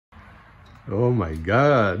Oh my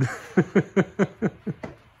God. Is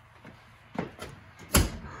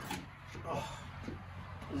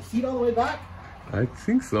the seat all the way back? I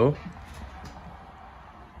think so.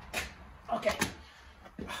 Okay.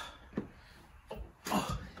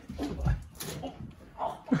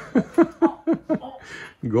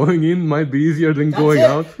 Going in might be easier than going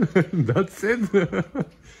out. That's it. The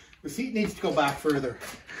seat needs to go back further.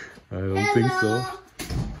 I don't think so.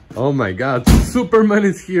 Oh my God, Superman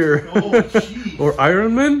is here. Oh, geez. Or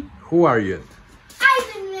Iron Man? Who are you?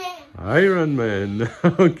 Iron Man. Iron Man.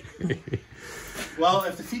 Okay. Well,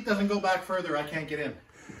 if the seat doesn't go back further, I can't get in.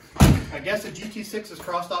 I guess a GT6 is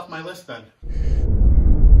crossed off my list then.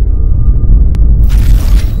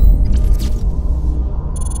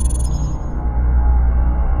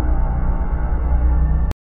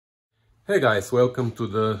 Hey guys, welcome to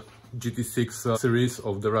the GT6 series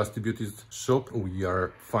of the Rusty Beauty's shop. We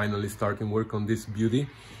are finally starting work on this beauty.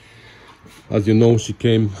 As you know, she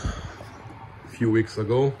came a few weeks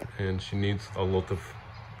ago and she needs a lot of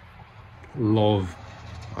love,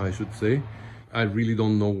 I should say. I really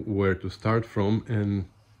don't know where to start from, and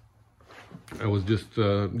I was just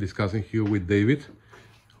discussing here with David,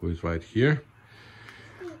 who is right here.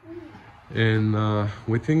 And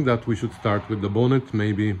we think that we should start with the bonnet,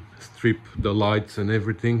 maybe strip the lights and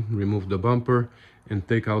everything, remove the bumper and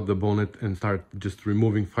take out the bonnet and start just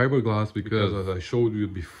removing fiberglass, because as I showed you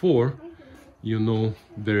before, you know,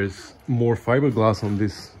 there is more fiberglass on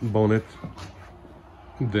this bonnet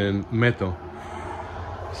than metal.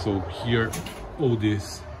 So here all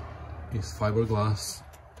this is fiberglass.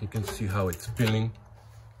 You can see how it's peeling.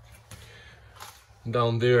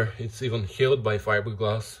 Down there it's even held by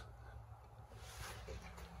fiberglass.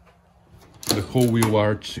 The whole wheel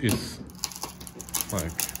arch is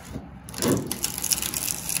like,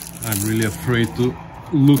 I'm really afraid to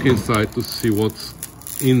look inside to see what's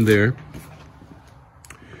in there.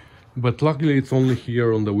 But luckily it's only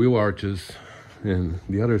here on the wheel arches, and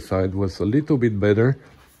the other side was a little bit better,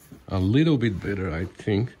 I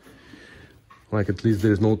think. Like, at least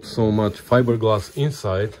there's not so much fiberglass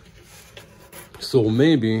inside. So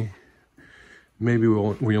maybe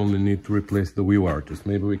we only need to replace the wheel arches.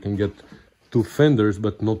 Maybe we can get two fenders,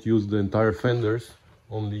 but not use the entire fenders,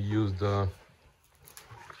 only use the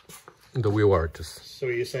wheel arches. So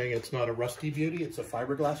you're saying it's not a rusty beauty, it's a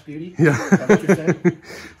fiberglass beauty? Yeah. Is that what you're saying?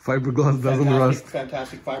 Fiberglass doesn't rust.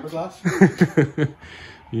 Fantastic fiberglass?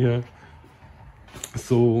 Yeah.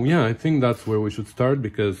 So yeah, I think that's where we should start,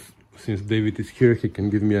 because since David is here, he can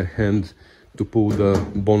give me a hand to pull the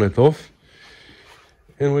bonnet off.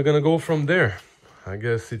 And we're gonna go from there. I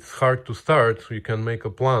guess it's hard to start. You can make a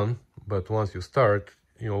plan, but once you start,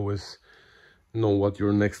 you always know what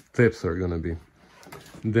your next steps are gonna be.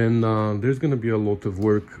 Then there's gonna be a lot of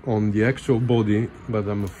work on the actual body, but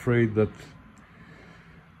I'm afraid that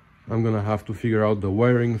I'm gonna have to figure out the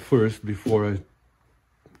wiring first before I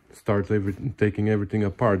start taking everything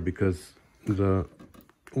apart, because the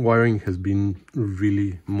wiring has been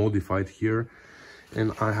really modified here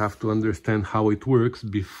and I have to understand how it works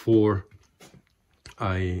before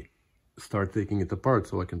I start taking it apart,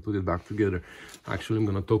 so I can put it back together. Actually, I'm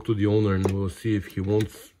gonna talk to the owner and we'll see if he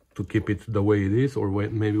wants to keep it the way it is, or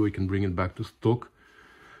maybe we can bring it back to stock,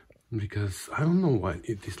 because I don't know why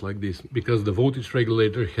it is like this. Because the voltage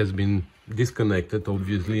regulator has been disconnected,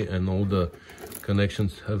 obviously, and all the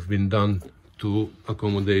connections have been done to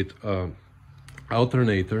accommodate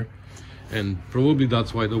alternator, and probably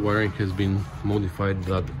that's why the wiring has been modified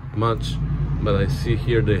that much. But I see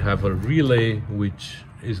here they have a relay which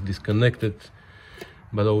is disconnected,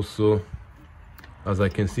 but also, as I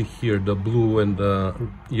can see here, the blue and the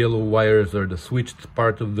yellow wires are the switched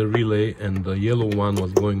part of the relay, and the yellow one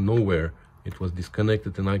was going nowhere. It was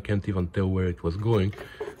disconnected and I can't even tell where it was going.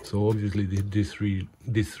 So obviously this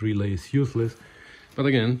relay is useless. But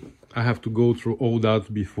again, I have to go through all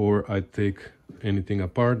that before I take anything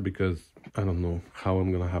apart, because I don't know how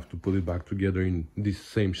I'm gonna have to put it back together in this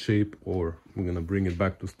same shape, or we're gonna bring it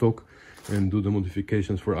back to stock and do the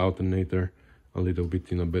modifications for alternator a little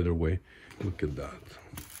bit in a better way. Look at that.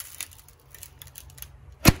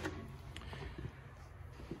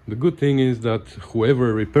 The good thing is that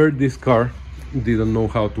whoever repaired this car didn't know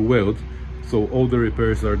how to weld, so all the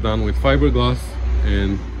repairs are done with fiberglass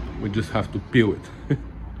and we just have to peel it.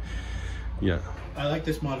 Yeah. I like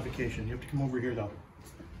this modification. You have to come over here though.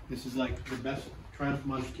 This is like the best Triumph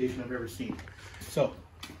modification I've ever seen. So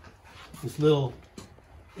this little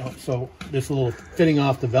fitting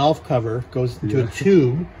off the valve cover goes into a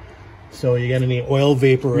tube, so you get any oil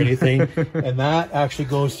vapor or anything, and that actually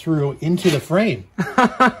goes through into the frame.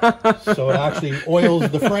 So it actually oils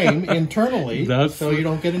the frame internally, so you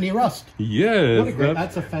don't get any rust. Yes,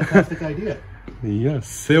 That's a fantastic idea. Yeah,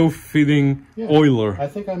 self-feeding oiler. I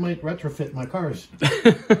think I might retrofit my cars.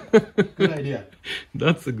 Good idea.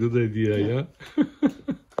 That's a good idea, yeah.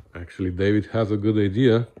 Actually, David has a good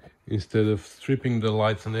idea. Instead of stripping the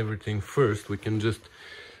lights and everything first, we can just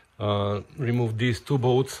remove these two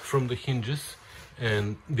bolts from the hinges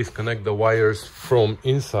and disconnect the wires from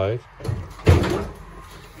inside.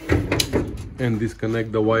 And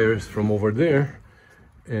disconnect the wires from over there.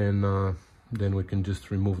 And then we can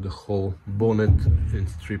just remove the whole bonnet and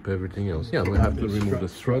strip everything else. Yeah, we have to remove the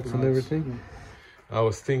struts and everything. I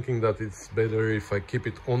was thinking that it's better if I keep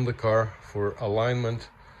it on the car for alignment,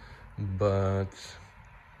 but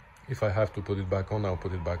if I have to put it back on, I'll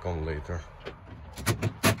put it back on later.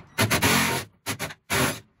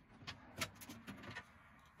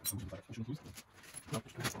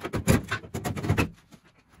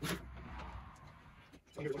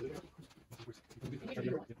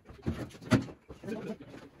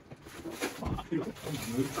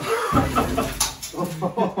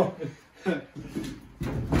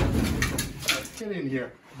 Get in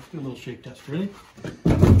here. Let's do a little shake test. Ready?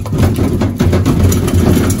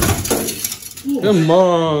 Come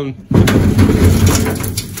on!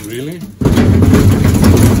 Really?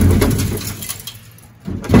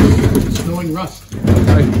 Snowing rust.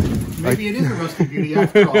 Maybe it is a rusty beauty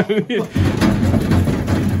after all.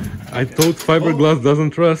 I thought fiberglass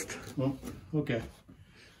doesn't rust. Well, okay.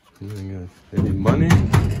 Any money?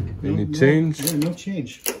 Any change? Yeah, no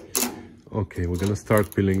change. Okay, we're gonna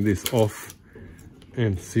start peeling this off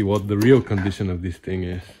and see what the real condition of this thing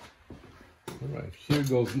is. Alright, here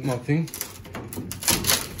goes nothing.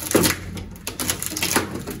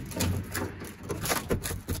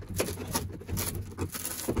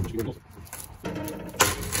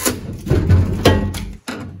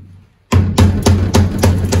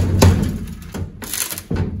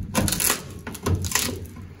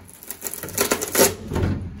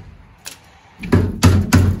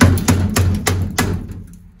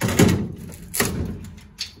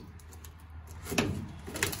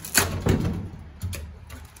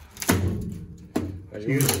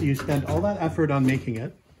 You spent all that effort on making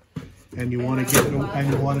it, and you want to give it away.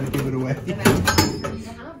 And you wanted to give it away. And I need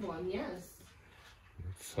to have one, yes.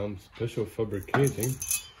 Some special fabricating.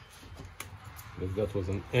 But that was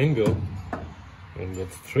an angle and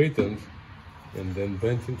got straightened and then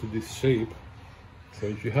bent into this shape. So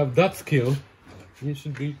if you have that skill, you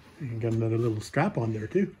should be. You can get another little strap on there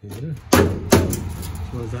too. Yeah.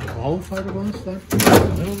 So is that all fiberglass then?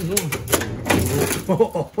 I don't know.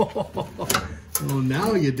 Oh,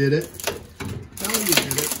 now you did it. Now you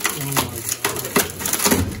did it. Oh my god.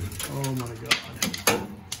 Oh my god.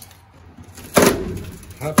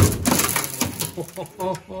 Happy.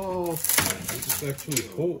 This is actually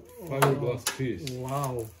whole fiberglass piece.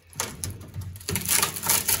 Wow.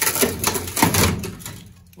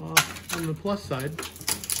 Well, on the plus side,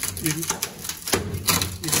 you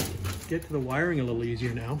get to the wiring a little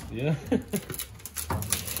easier now. Yeah.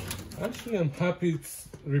 Actually, I'm happy it's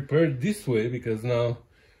repaired this way because now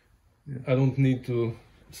I don't need to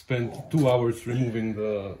spend 2 hours removing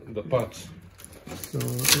the parts. So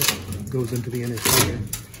it goes into the inner tire.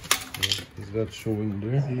 Is that showing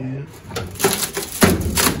there? Yeah.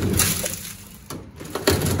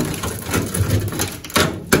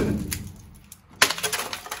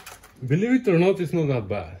 Believe it or not, it's not that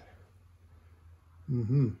bad.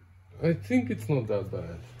 Mm-hmm. I think it's not that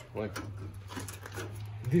bad. Like,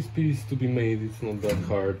 this piece to be made, it's not that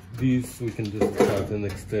hard. These we can just cut and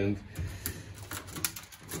extend.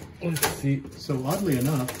 Let's see. So oddly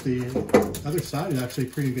enough, the other side is actually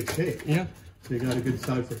pretty good shape. Yeah. So you got a good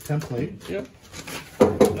side for template. Yep.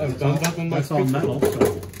 I've done that on my That's all metal.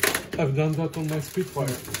 So. I've done that on my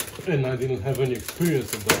Spitfire, and I didn't have any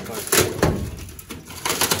experience at that time.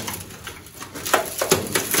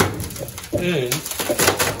 And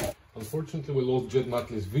unfortunately, we lost Jet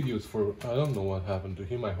Matley's videos for, I don't know what happened to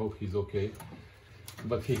him. I hope he's okay.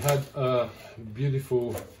 But he had a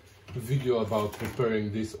beautiful video about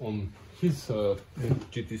repairing this on his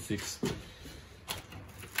GT6.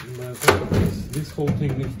 This whole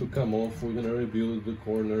thing needs to come off. We're gonna rebuild the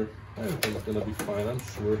corner. I think it's gonna be fine, I'm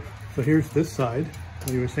sure. So here's this side.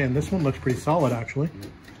 You were saying this one looks pretty solid actually.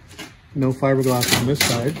 No fiberglass on this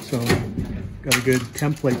side, so got a good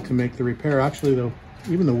template to make the repair. Actually, though,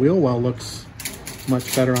 even the wheel well looks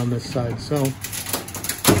much better on this side. So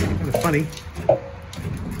kind of funny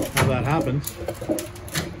how that happens.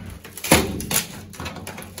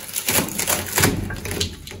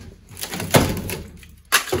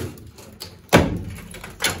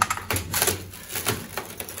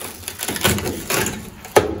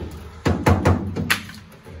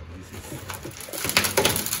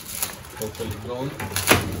 totally gone.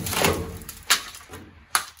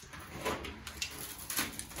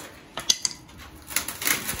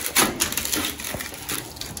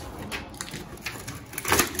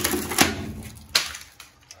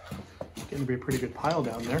 Getting to be a pretty good pile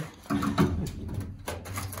down there.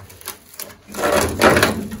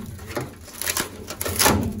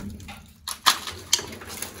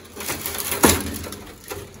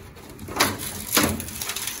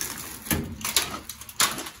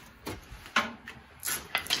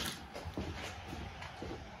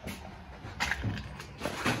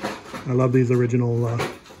 I love these original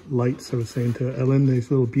lights. I was saying to Ellen,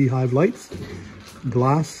 these little beehive lights,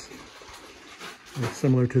 glass,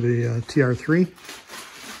 similar to the TR3.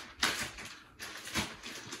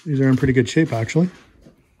 These are in pretty good shape, actually.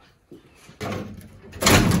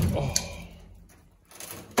 Oh.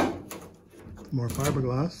 More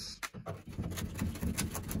fiberglass.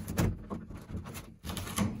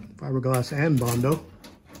 Fiberglass and Bondo.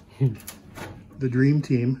 The dream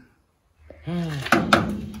team.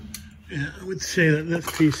 Yeah, I would say that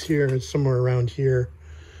this piece here is somewhere around here.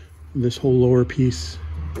 This whole lower piece.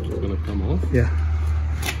 It's gonna come off? Yeah.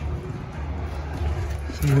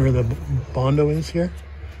 See where the Bondo is here?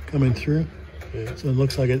 Coming through. Yeah. So it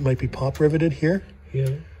looks like it might be pop riveted here. Yeah.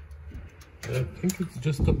 I think it's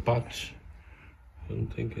just a patch. I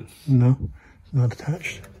don't think it's... No, it's not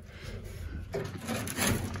attached.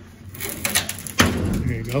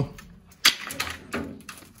 There you go.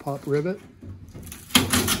 Pop rivet.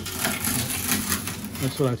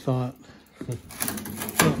 That's what I thought.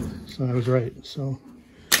 Oh, so I was right. So,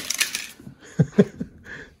 so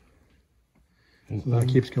that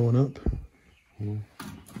keeps going up.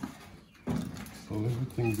 So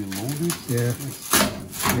everything below this? Yeah.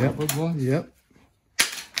 Yep. Fiberglass? Yep.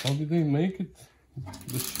 How did they make it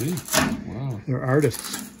the shape? Wow. They're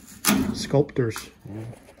artists, sculptors.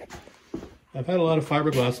 Yeah. I've had a lot of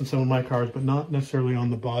fiberglass in some of my cars, but not necessarily on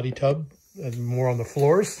the body tub, and more on the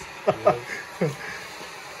floors. Yeah.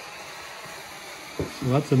 So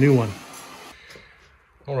that's a new one.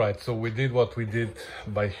 All right, so we did what we did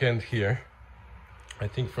by hand here. I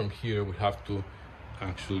think from here we have to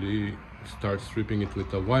actually start stripping it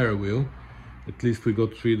with a wire wheel. At least we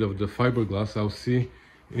got rid of the fiberglass. I'll see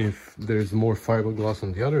if there's more fiberglass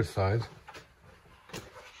on the other side.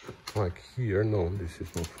 Like here, no, this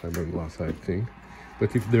is not fiberglass, I think.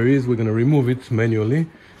 But if there is, we're gonna remove it manually,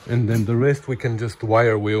 and then the rest we can just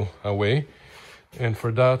wire wheel away. And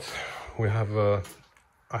for that, we have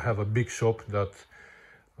I have a big shop that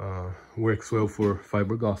works well for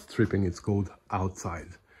fiberglass stripping. It's called Outside.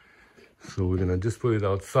 So we're gonna just put it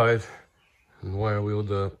outside and wire wheel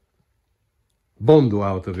the Bondo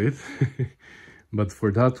out of it. But for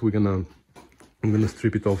that, I'm gonna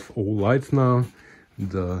strip it off all lights now.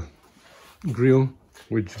 The grill,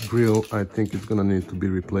 which grill I think is gonna need to be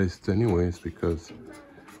replaced anyways, because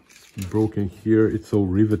it's broken here. It's all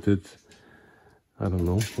riveted. I don't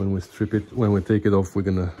know, when we strip it, when we take it off, we're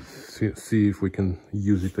gonna see if we can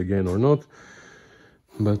use it again or not.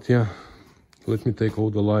 But yeah, let me take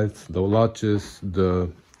all the lights, the latches,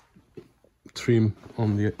 the trim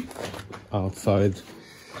on the outside,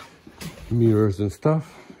 mirrors and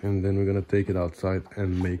stuff, and then we're gonna take it outside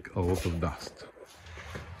and make a lot of dust.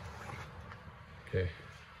 Okay.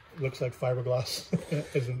 Looks like fiberglass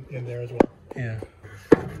is in there as well. Yeah.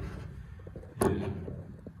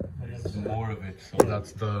 There's more of it, so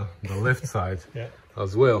that's the left side. Yeah.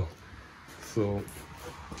 As well. So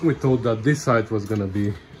we thought that this side was gonna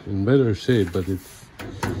be in better shape, but it's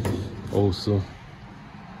also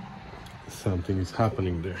something is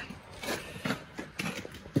happening there.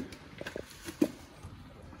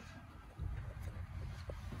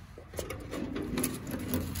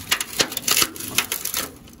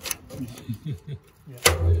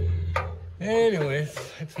 Anyways,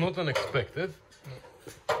 it's not unexpected.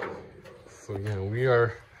 So yeah, we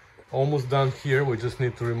are almost done here. We just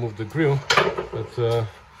need to remove the grill, but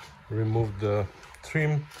remove the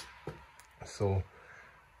trim. So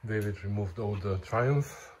David removed all the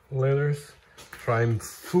Triumph letters.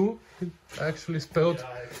 Triumph, it actually spelled. Yeah,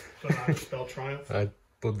 I don't know how to spell Triumph. I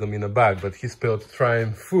put them in a bag, but he spelled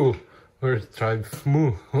Triumph or Triumph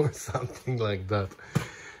or something like that.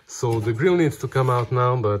 So the grill needs to come out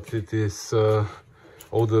now, but it is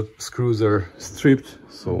all the screws are stripped,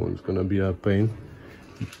 so it's gonna be a pain.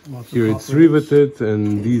 Here it's riveted,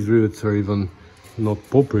 and these rivets are even not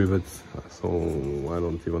pop rivets, so I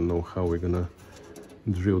don't even know how we're gonna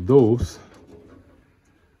drill those.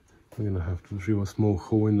 We're gonna have to drill a small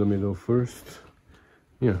hole in the middle first.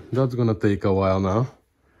 Yeah, that's gonna take a while now.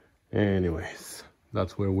 Anyways,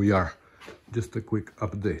 that's where we are. just a quick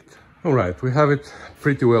update. All right, we have it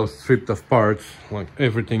pretty well stripped of parts, like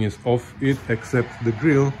everything is off it except the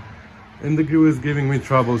grill, and the grill is giving me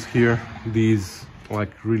troubles here. These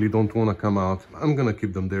like really don't want to come out. I'm gonna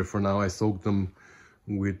keep them there for now. I soaked them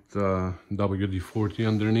with WD-40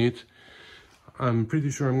 underneath. I'm pretty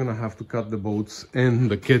sure I'm gonna have to cut the bolts and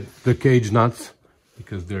the cage nuts,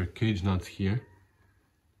 because there are cage nuts here.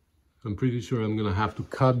 I'm pretty sure I'm gonna have to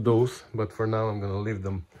cut those, but for now I'm gonna leave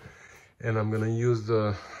them. And I'm gonna use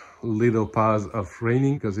the little pause of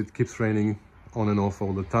raining, because it keeps raining on and off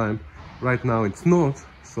all the time. Right now it's not,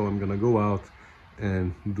 so I'm gonna go out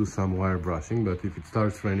and do some wire brushing, but if it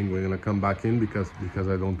starts raining we're gonna come back in because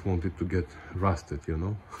I don't want it to get rusted, you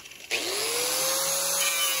know.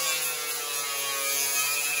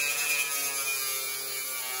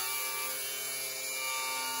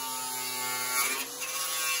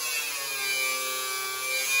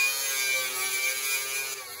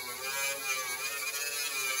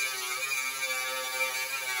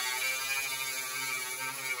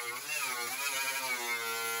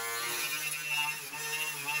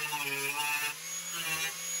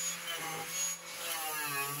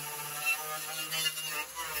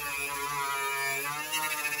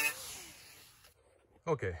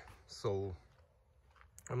 Okay, so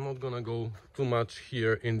I'm not gonna go too much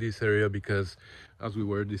here in this area because, as we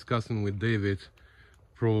were discussing with David,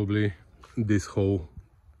 probably this whole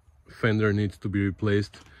fender needs to be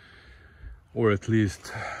replaced, or at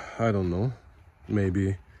least, I don't know,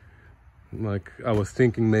 maybe, like I was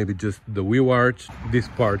thinking maybe just the wheel arch. This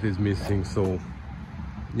part is missing, so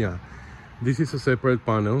yeah. This is a separate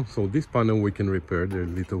panel, so this panel we can repair. There are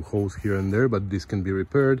little holes here and there, but this can be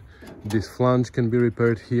repaired. This flange can be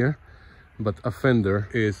repaired here, but a fender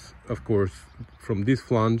is, of course, from this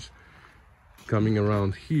flange coming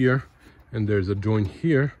around here, and there's a joint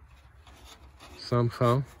here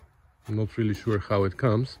somehow. I'm not really sure how it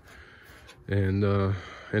comes, and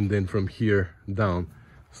then from here down.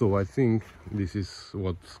 So I think this is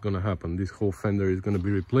what's gonna happen. This whole fender is gonna be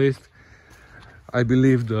replaced. I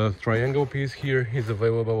believe the triangle piece here is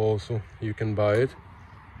available also. You can buy it.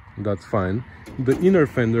 That's fine. The inner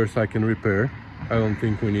fenders I can repair. I don't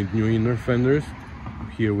think we need new inner fenders.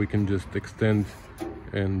 Here we can just extend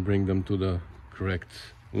and bring them to the correct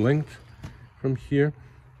length from here.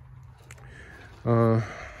 I'm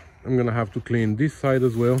gonna have to clean this side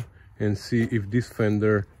as well and see if this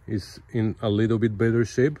fender is in a little bit better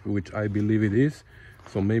shape, which I believe it is.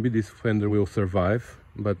 So maybe this fender will survive.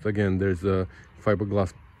 But again, there's a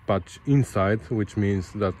fiberglass patch inside, which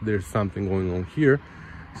means that there's something going on here.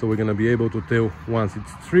 So we're gonna be able to tell once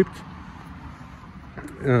it's stripped.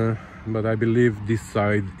 But I believe this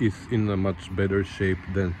side is in a much better shape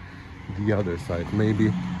than the other side.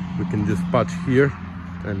 Maybe we can just patch here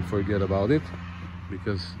and forget about it,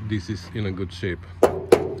 because this is in a good shape.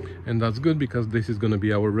 And that's good, because this is gonna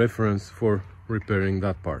be our reference for repairing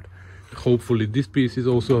that part. Hopefully this piece is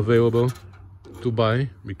also available to buy,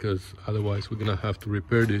 because otherwise we're gonna have to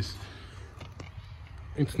repair this.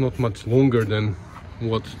 It's not much longer than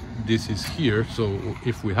what this is here, so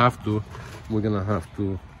if we have to, we're gonna have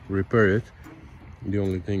to repair it. The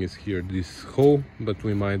only thing is here this hole, but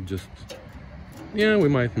we might just, yeah, we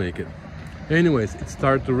might make it. Anyways, it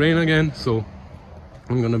started to rain again, so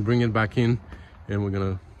I'm gonna bring it back in and we're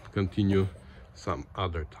gonna continue some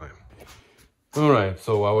other time. All right,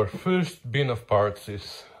 so our first bin of parts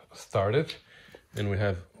is started, and we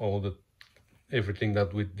have everything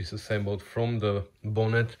that we disassembled from the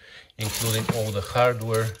bonnet, including all the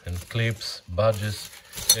hardware and clips, badges,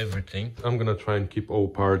 everything. I'm gonna try and keep all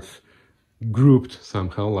parts grouped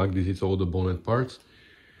somehow, like this is all the bonnet parts.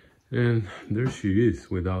 And there she is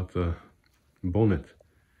without a bonnet.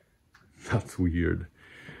 That's weird.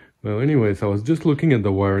 Well, anyways, I was just looking at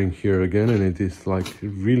the wiring here again, and it is like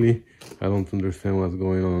really, I don't understand what's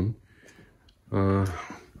going on.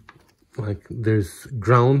 Like there's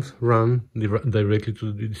ground run directly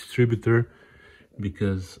to the distributor,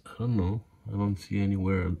 because I don't know, I don't see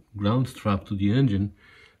anywhere a ground strap to the engine.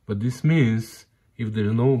 But this means if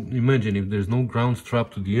there's no, imagine if there's no ground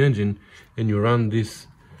strap to the engine and you run this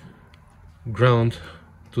ground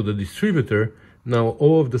to the distributor, now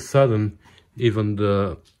all of a sudden even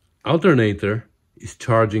the alternator is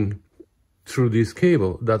charging through this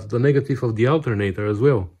cable. That's the negative of the alternator as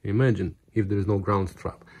well. Imagine if there's no ground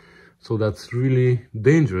strap. So that's really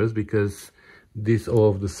dangerous, because this all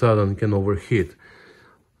of a sudden can overheat.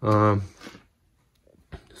 So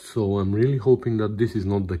I'm really hoping that this is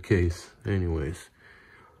not the case. Anyways,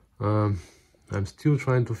 I'm still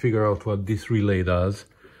trying to figure out what this relay does,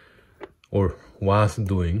 or was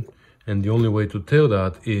doing. And the only way to tell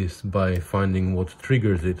that is by finding what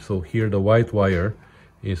triggers it. So here the white wire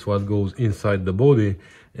is what goes inside the body,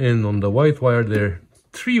 and on the white wire there are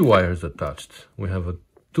 3 wires attached. We have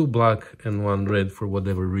 2 black and 1 red for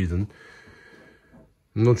whatever reason.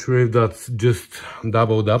 I'm not sure if that's just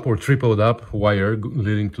doubled up or tripled up wire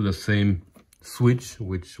leading to the same switch,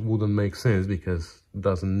 which wouldn't make sense because it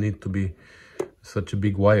doesn't need to be such a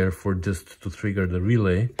big wire for just to trigger the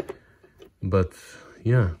relay. But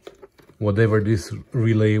yeah, whatever this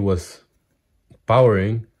relay was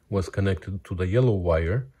powering was connected to the yellow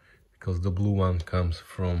wire, because the blue one comes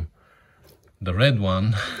from the red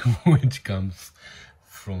one, which comes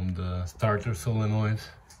from the starter solenoid.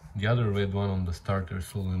 The other red one on the starter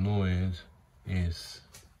solenoid is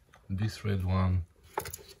this red one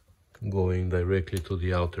going directly to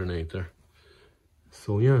the alternator.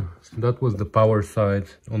 So yeah, that was the power side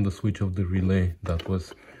on the switch of the relay. That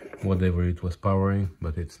was whatever it was powering,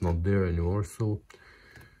 but it's not there anymore, so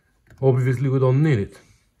obviously we don't need it.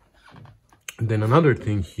 Then another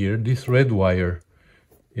thing here, this red wire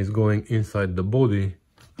is going inside the body.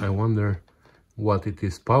 I wonder what it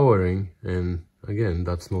is powering, and again,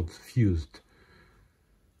 that's not fused.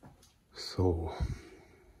 So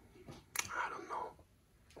I don't know.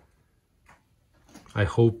 I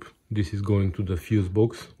hope this is going to the fuse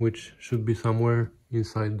box, which should be somewhere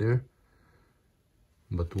inside there.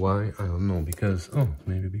 But why? I don't know. Because, oh,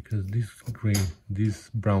 maybe because this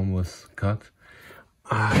brown was cut.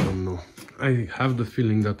 I don't know. I have the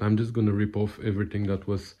feeling that I'm just gonna rip off everything that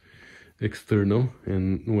was external,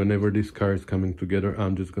 and whenever this car is coming together,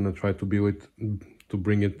 I'm just gonna try to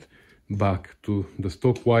bring it back to the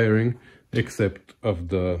stock wiring, except of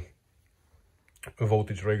the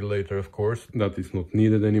voltage regulator, of course. That is not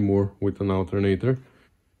needed anymore with an alternator.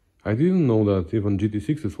 I didn't know that even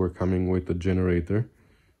GT6s were coming with a generator,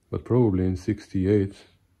 but probably in 68.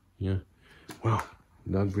 Yeah. Wow,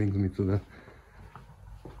 that brings me to the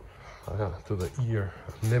ear.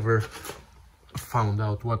 I've never found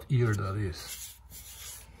out what ear that is.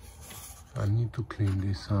 I need to clean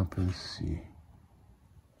this up and see.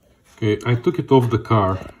 Okay, I took it off the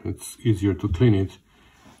car. It's easier to clean it,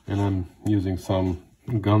 and I'm using some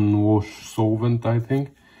gun wash solvent, I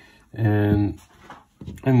think, and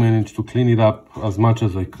I managed to clean it up as much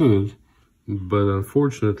as I could, but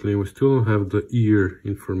unfortunately we still don't have the ear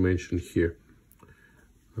information here.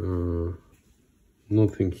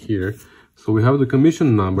 Nothing here. So we have the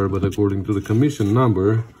commission number, but according to the commission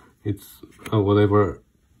number, it's whatever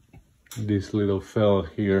this little fella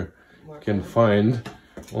here can find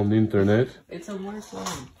on the internet. It's a Mark 1.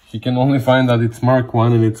 He can only find that it's Mark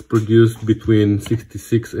 1 and it's produced between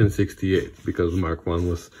 66 and 68, because Mark 1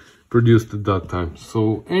 was produced at that time.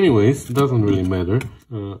 So anyways, it doesn't really matter.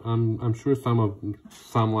 I'm sure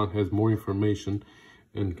someone has more information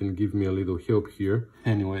and can give me a little help here.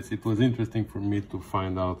 Anyways, it was interesting for me to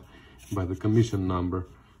find out by the commission number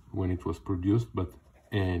when it was produced, but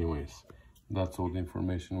anyways, that's all the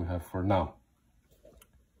information we have for now.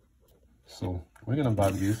 So we're gonna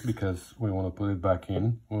bag this because we want to put it back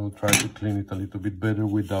in. We'll try to clean it a little bit better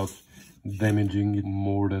without damaging it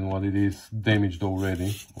more than what it is damaged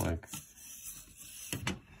already, like.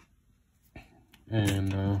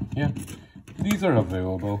 And yeah, these are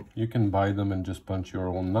available. You can buy them and just punch your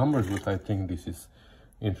own numbers, but I think this is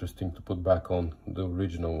interesting to put back on the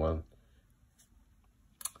original one.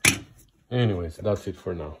 Anyways, that's it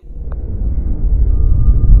for now.